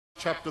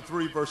chapter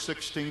 3, verse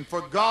 16.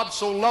 For God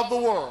so loved the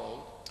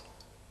world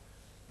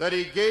that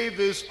he gave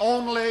his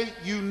only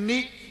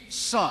unique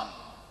son.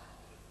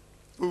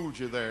 Fooled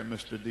you there,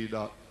 Mr.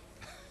 Deedat.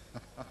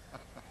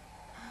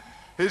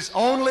 His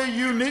only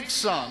unique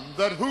son,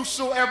 that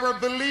whosoever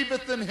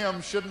believeth in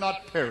him should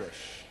not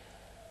perish,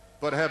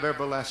 but have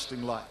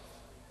everlasting life.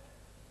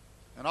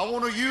 And I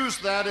want to use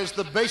that as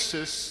the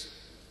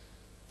basis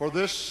for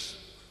this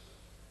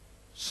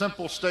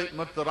simple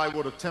statement that I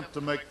would attempt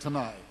to make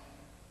tonight.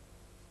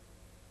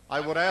 I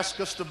would ask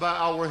us to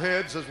bow our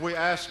heads as we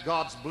ask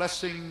God's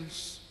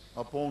blessings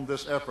upon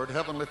this effort.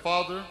 Heavenly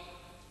Father,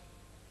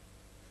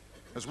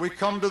 as we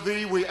come to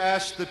Thee, we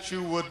ask that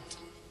You would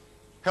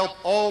help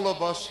all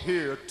of us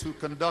here to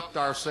conduct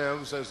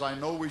ourselves, as I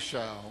know we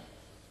shall,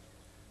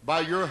 by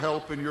Your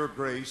help and Your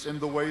grace, in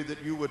the way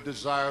that You would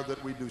desire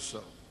that we do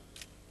so.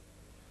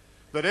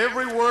 That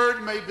every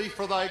word may be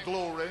for Thy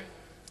glory,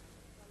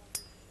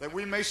 that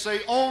we may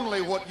say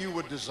only what You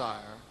would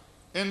desire,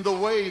 in the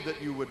way that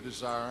You would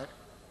desire it.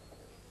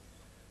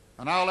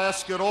 And I'll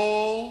ask it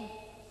all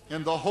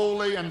in the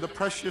holy and the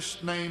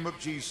precious name of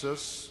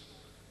Jesus.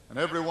 And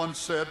everyone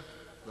said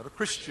that are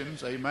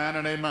Christians, amen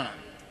and amen.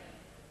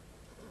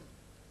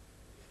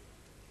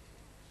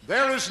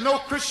 There is no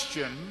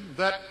Christian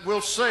that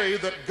will say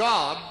that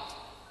God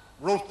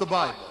wrote the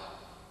Bible.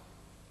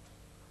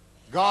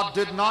 God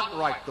did not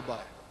write the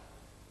Bible.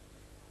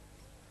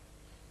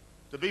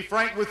 To be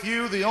frank with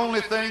you, the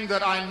only thing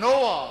that I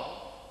know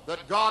of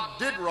that God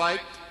did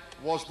write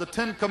was the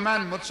 10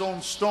 Commandments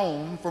on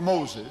stone for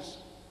Moses.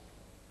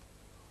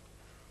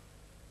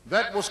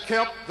 That was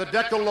kept, the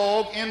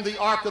Decalogue, in the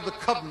Ark of the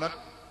Covenant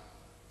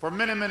for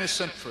many, many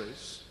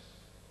centuries.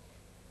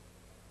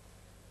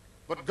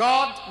 But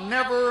God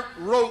never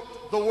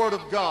wrote the Word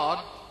of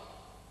God,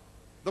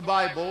 the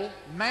Bible.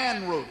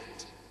 Man wrote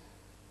it.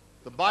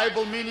 The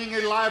Bible meaning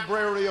a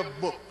library of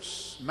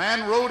books.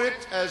 Man wrote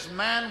it as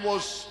man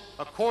was,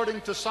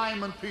 according to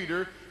Simon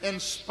Peter,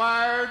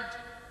 inspired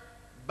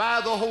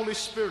by the Holy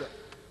Spirit.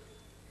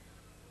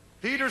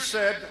 Peter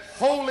said,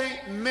 holy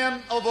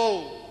men of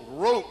old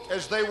wrote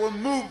as they were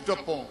moved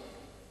upon,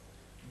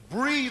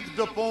 breathed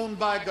upon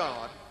by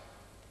God,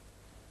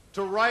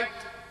 to write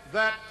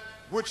that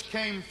which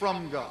came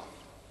from God.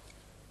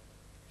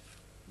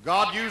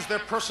 God used their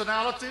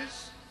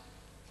personalities.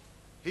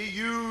 He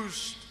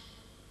used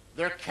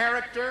their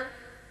character.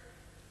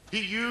 He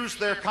used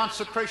their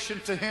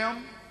consecration to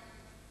Him.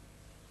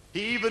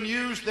 He even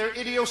used their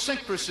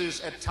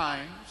idiosyncrasies at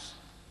times.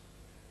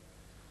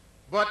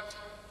 But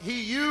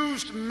He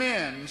used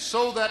men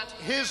so that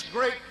His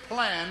great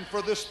plan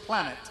for this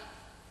planet,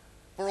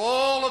 for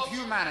all of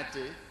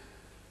humanity,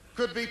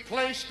 could be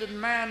placed in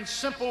man's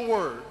simple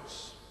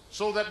words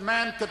so that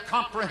man could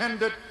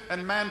comprehend it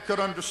and man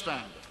could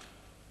understand it.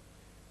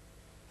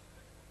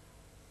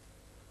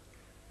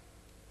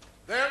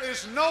 There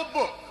is no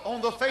book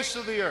on the face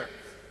of the earth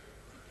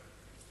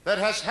that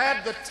has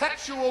had the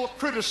textual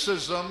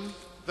criticism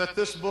that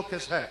this book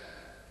has had.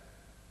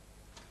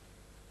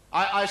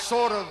 I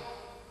sort of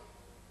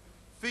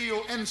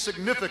feel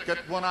insignificant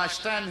when I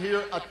stand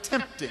here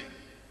attempting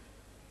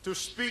to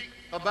speak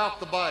about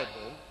the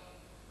Bible,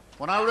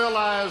 when I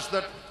realize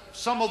that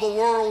some of the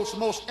world's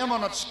most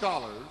eminent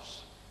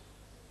scholars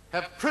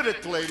have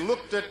critically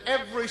looked at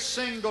every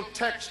single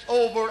text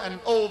over and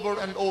over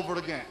and over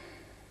again,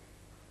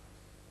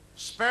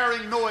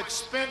 sparing no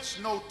expense,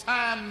 no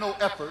time, no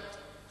effort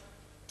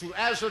to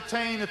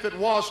ascertain if it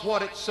was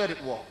what it said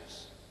it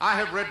was. I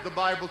have read the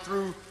Bible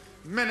through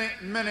many,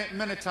 many,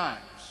 many times.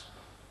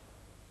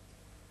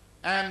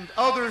 And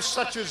others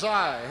such as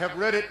I have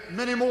read it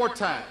many more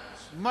times,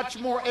 much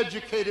more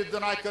educated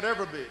than I could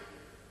ever be,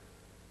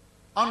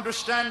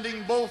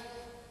 understanding both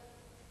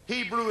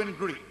Hebrew and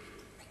Greek.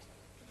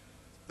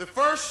 The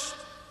first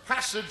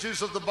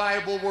passages of the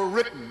Bible were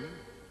written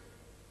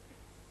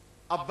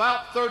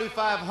about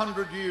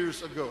 3,500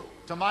 years ago.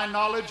 To my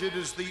knowledge, it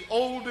is the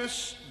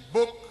oldest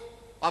book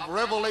of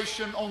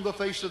revelation on the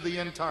face of the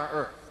entire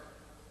earth.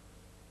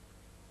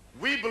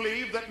 We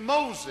believe that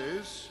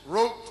Moses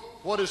wrote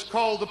what is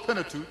called the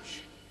Pentateuch,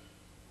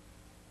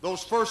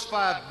 those first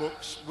 5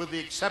 books, with the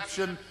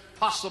exception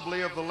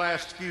possibly of the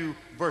last few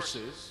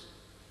verses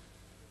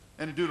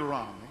in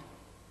Deuteronomy.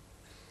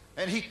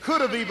 And he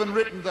could have even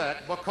written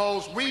that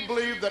because we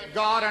believe that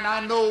God, and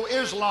I know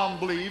Islam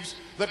believes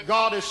that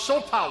God is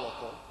so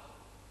powerful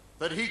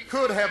that he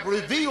could have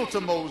revealed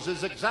to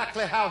Moses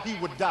exactly how he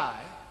would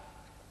die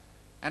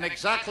and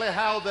exactly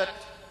how that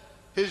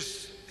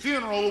his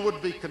funeral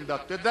would be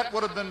conducted. That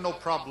would have been no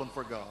problem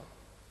for God.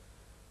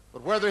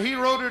 But whether he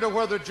wrote it or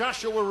whether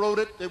Joshua wrote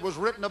it, it was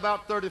written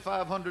about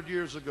 3,500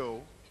 years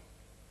ago.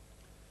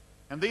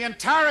 And the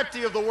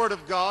entirety of the Word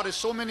of God, as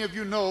so many of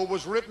you know,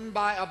 was written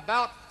by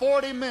about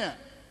 40 men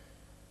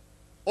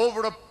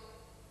over a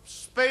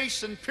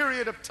space and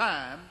period of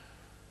time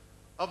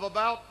of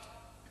about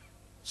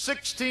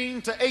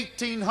 16 to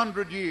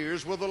 1,800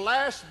 years, with the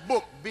last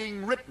book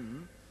being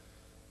written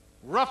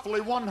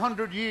roughly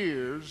 100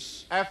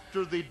 years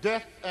after the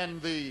death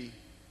and the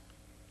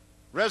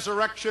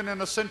resurrection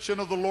and ascension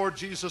of the Lord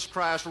Jesus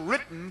Christ,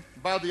 written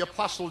by the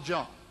Apostle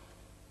John.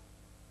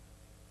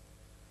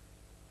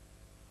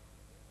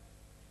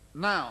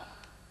 Now,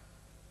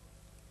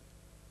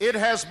 it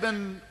has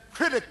been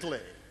critically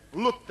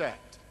looked at,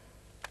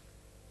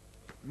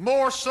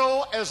 more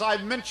so, as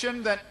I've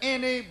mentioned, than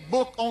any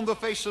book on the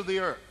face of the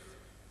earth.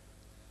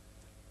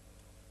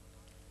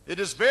 It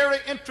is very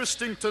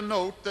interesting to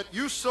note that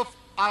Yusuf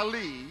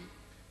Ali,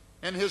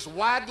 in his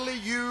widely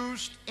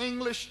used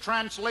English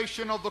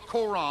translation of the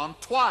Quran,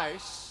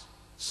 twice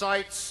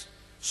cites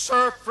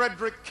Sir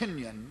Frederick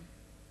Kenyon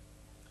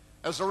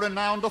as a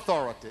renowned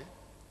authority.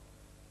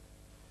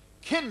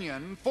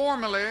 Kenyon,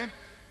 formerly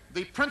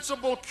the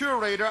principal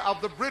curator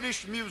of the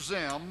British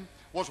Museum,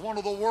 was one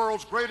of the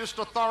world's greatest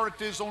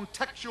authorities on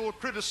textual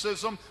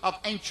criticism of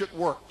ancient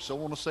works. I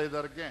want to say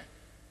that again.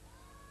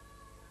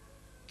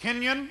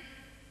 Kenyon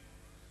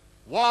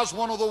was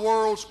one of the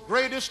world's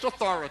greatest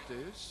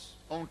authorities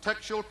on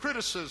textual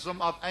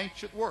criticism of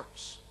ancient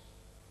works.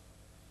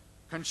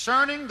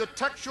 Concerning the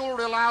textual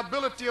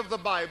reliability of the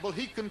Bible,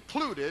 he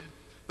concluded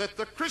that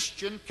the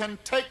Christian can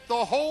take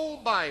the whole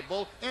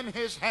Bible in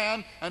his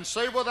hand and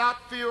say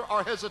without fear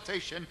or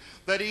hesitation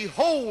that he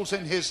holds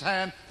in his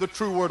hand the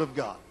true Word of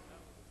God.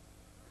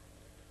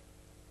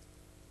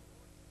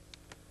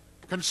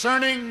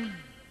 Concerning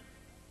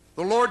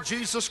the Lord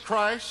Jesus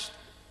Christ,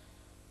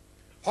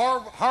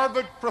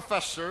 Harvard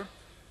professor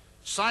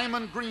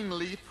Simon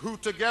Greenleaf, who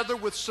together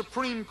with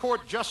Supreme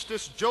Court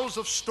Justice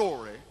Joseph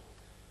Story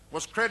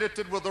was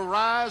credited with the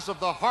rise of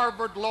the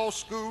Harvard Law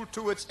School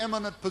to its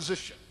eminent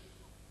position.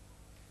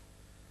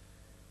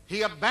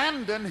 He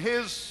abandoned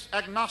his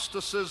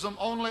agnosticism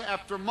only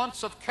after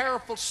months of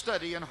careful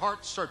study and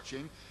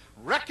heart-searching,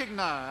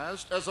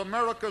 recognized as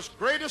America's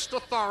greatest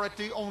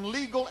authority on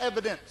legal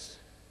evidence.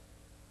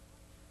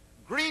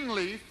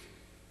 Greenleaf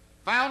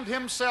found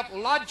himself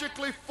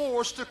logically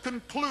forced to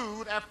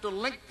conclude after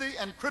lengthy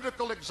and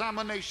critical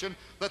examination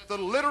that the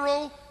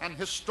literal and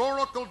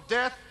historical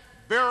death,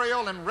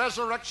 burial, and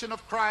resurrection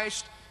of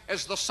Christ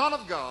as the Son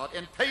of God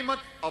in payment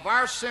of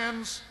our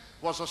sins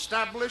was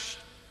established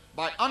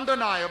by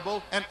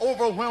undeniable and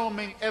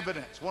overwhelming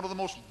evidence. One of the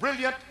most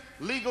brilliant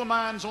legal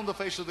minds on the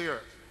face of the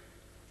earth.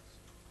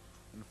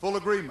 In full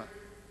agreement.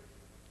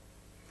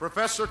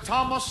 Professor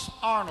Thomas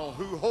Arnold,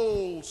 who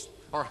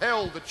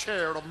held the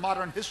chair of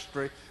modern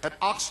history at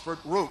Oxford,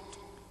 wrote,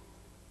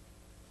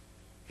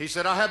 he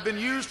said, "I have been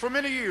used for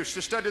many years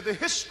to study the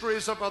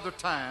histories of other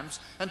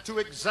times and to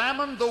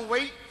examine the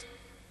weight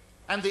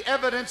and the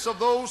evidence of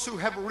those who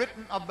have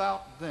written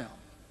about them.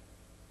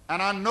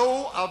 And I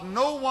know of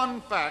no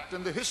one fact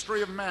in the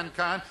history of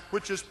mankind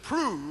which is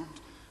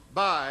proved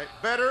by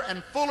better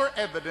and fuller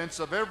evidence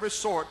of every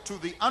sort to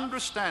the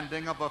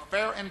understanding of a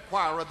fair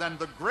inquirer than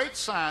the great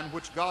sign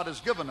which God has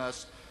given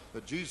us,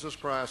 that Jesus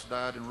Christ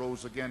died and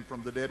rose again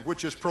from the dead,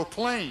 which is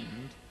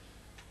proclaimed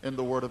in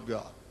the Word of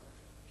God."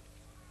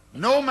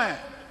 No man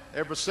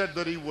ever said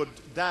that he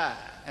would die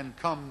and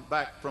come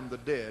back from the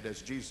dead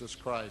as Jesus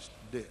Christ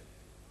did.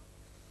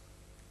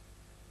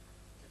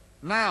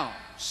 Now,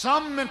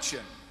 some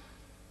mention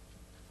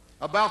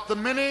about the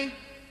many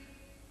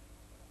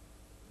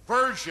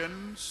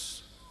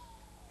versions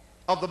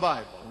of the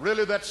Bible.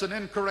 Really, that's an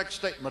incorrect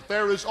statement.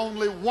 There is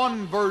only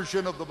one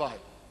version of the Bible.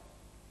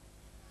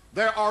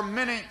 There are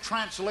many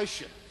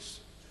translations.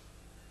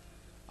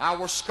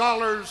 Our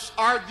scholars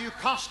argue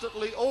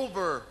constantly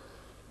over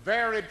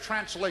varied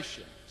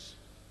translations.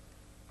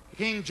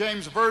 King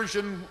James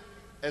Version,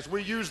 as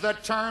we use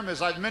that term,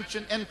 as I've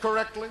mentioned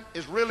incorrectly,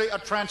 is really a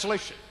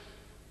translation.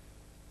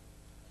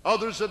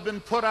 Others have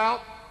been put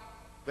out.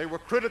 They were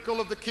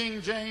critical of the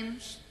King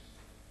James,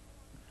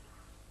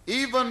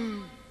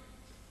 even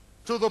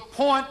to the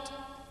point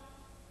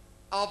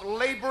of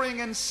laboring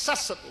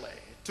incessantly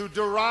to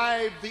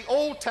derive the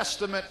Old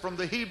Testament from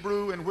the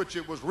Hebrew in which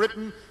it was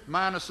written,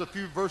 minus a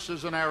few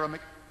verses in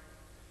Aramaic,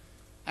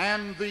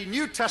 and the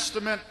New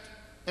Testament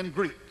in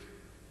Greek.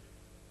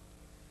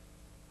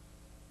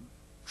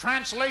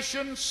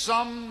 Translations,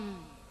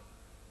 some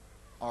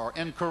are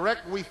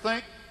incorrect, we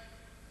think.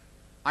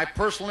 I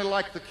personally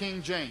like the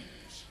King James.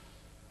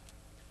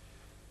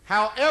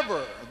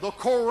 However, the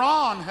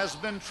Quran has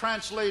been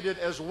translated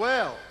as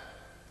well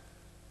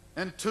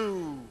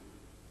into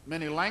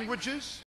many languages.